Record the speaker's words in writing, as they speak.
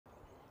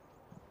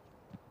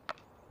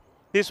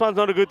This one's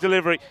not a good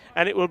delivery,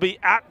 and it will be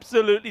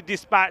absolutely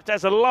dispatched.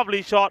 That's a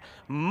lovely shot.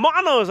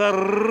 Manos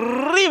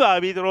arriba,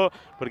 arbitro,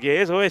 porque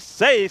eso es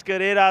 6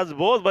 carreras.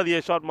 बहुत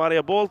बढ़िया shot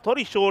मारे. Ball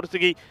थोड़ी short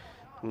सी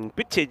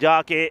पीछे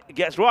जाके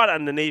gets right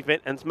underneath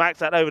it and smacks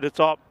that over the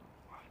top.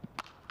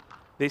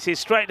 This is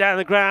straight down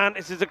the ground.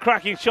 This is a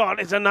cracking shot.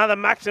 It's another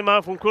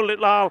Maximo from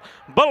K.Lal.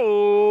 Balle,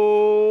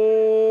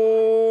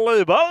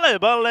 balle,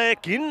 balle,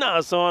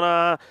 kinna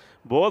sona.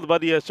 बहुत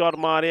बढ़िया shot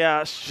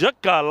Maria.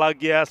 Shakka लग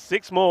गया.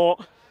 6 more.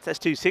 That's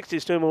 2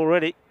 60s to him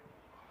already.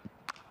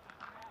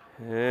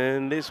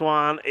 And this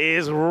one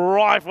is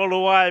rifled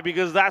away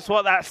because that's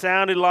what that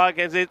sounded like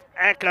as it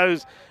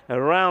echoes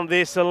around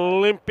this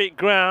Olympic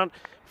ground.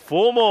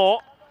 4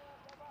 more.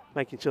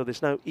 Making sure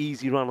there's no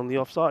easy run on the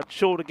offside.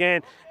 Short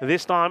again. And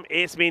this time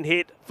it's been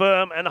hit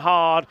firm and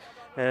hard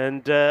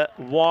and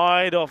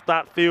wide off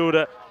that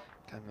fielder.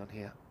 Coming on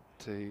here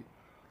to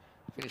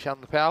finish on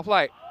the power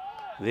play.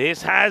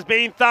 This has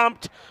been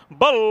thumped.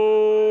 Balle,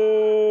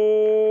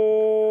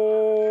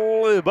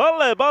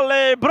 balle,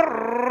 balle,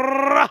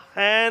 brrr,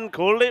 and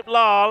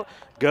K.Lal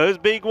goes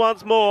big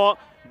once more.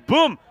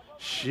 Boom.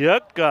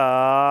 Shakka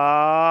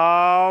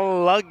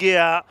lag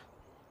gaya.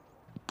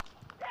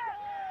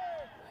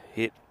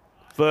 Hit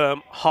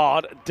firm,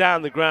 hard,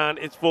 down the ground.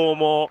 It's 4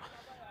 more.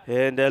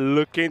 And they're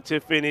looking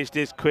to finish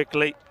this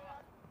quickly.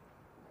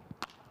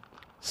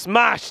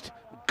 Smashed.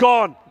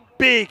 Gone.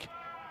 Big.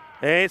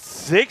 It's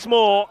 6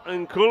 more.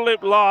 And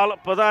K.Lal,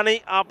 पता नहीं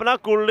अपना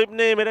कुलदीप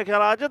ने मेरे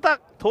ख्याल आज तक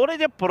थोड़े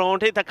जे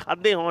परोंठे तक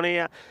खाते होने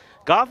हैं.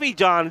 काफी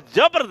जान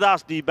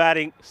जबरदस्त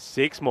batting.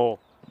 6 more.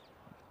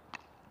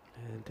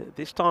 And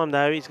this time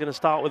though, he's going to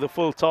start with a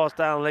full toss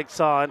down leg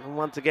side. And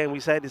once again, we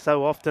say this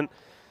so often,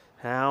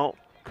 how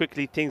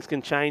quickly things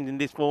can change in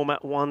this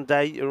format. One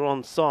day you're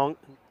on song.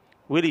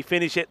 Will he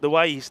finish it the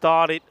way he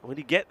started? Will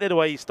he get there the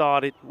way he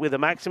started with a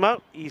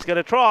Maximo? He's going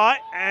to try,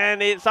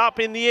 and it's up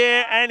in the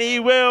air, and he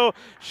will.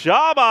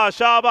 Shaba,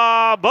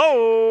 shaba,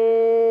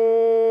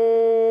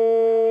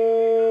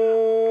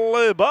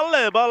 balle,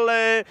 balle,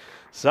 balle,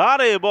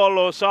 sare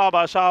bolo,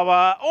 shaba,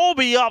 shaba. All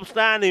be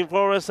upstanding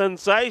for a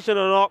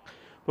sensational knock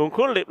from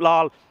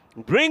K.Lal.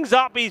 Brings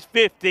up his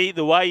 50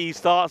 the way he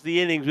starts the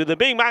innings with a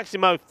big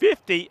Maximo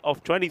 50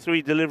 of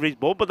 23 deliveries.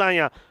 Bahut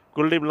badaiyan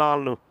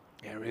K.Lal nu.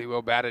 Yeah, really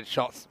well batted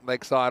shots,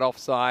 leg side,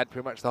 offside,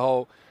 pretty much the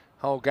whole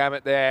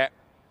gamut there.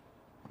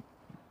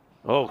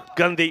 Oh,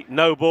 Gundy,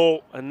 no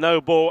ball,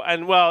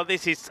 and well,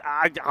 this is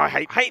I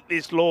hate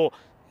this law.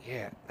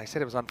 Yeah, they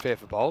said it was unfair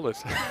for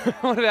bowlers.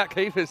 What about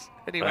keepers?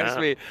 And he makes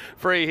me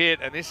free hit,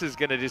 and this is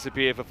going to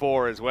disappear for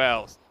 4 as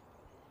well.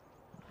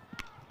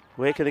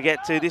 Where can they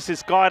get to? This is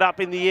skied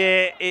up in the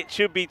air. It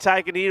should be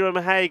taken. Hira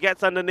Mahey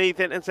gets underneath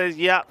it and says,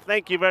 yeah,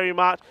 thank you very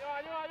much.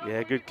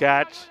 Yeah, good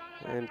catch.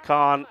 And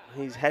Khan,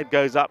 his head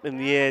goes up in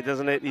the air,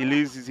 doesn't it? He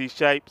loses his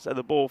shape, so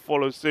the ball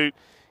follows suit.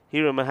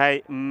 Hira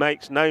Mahey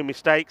makes no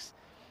mistakes.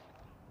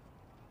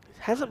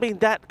 It hasn't been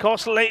that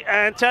costly,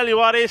 and tell you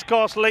what is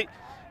costly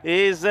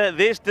is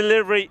this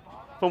delivery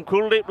from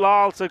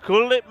K.Lal. So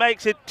Kuldeep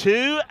makes it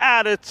 2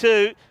 out of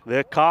 2.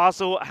 The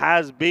castle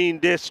has been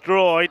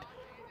destroyed,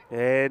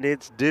 and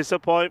it's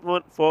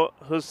disappointment for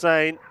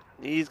Hussain.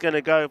 He's going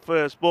to go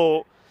first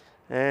ball,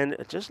 and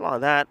just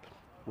like that,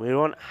 we're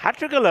on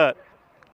hat-trick alert.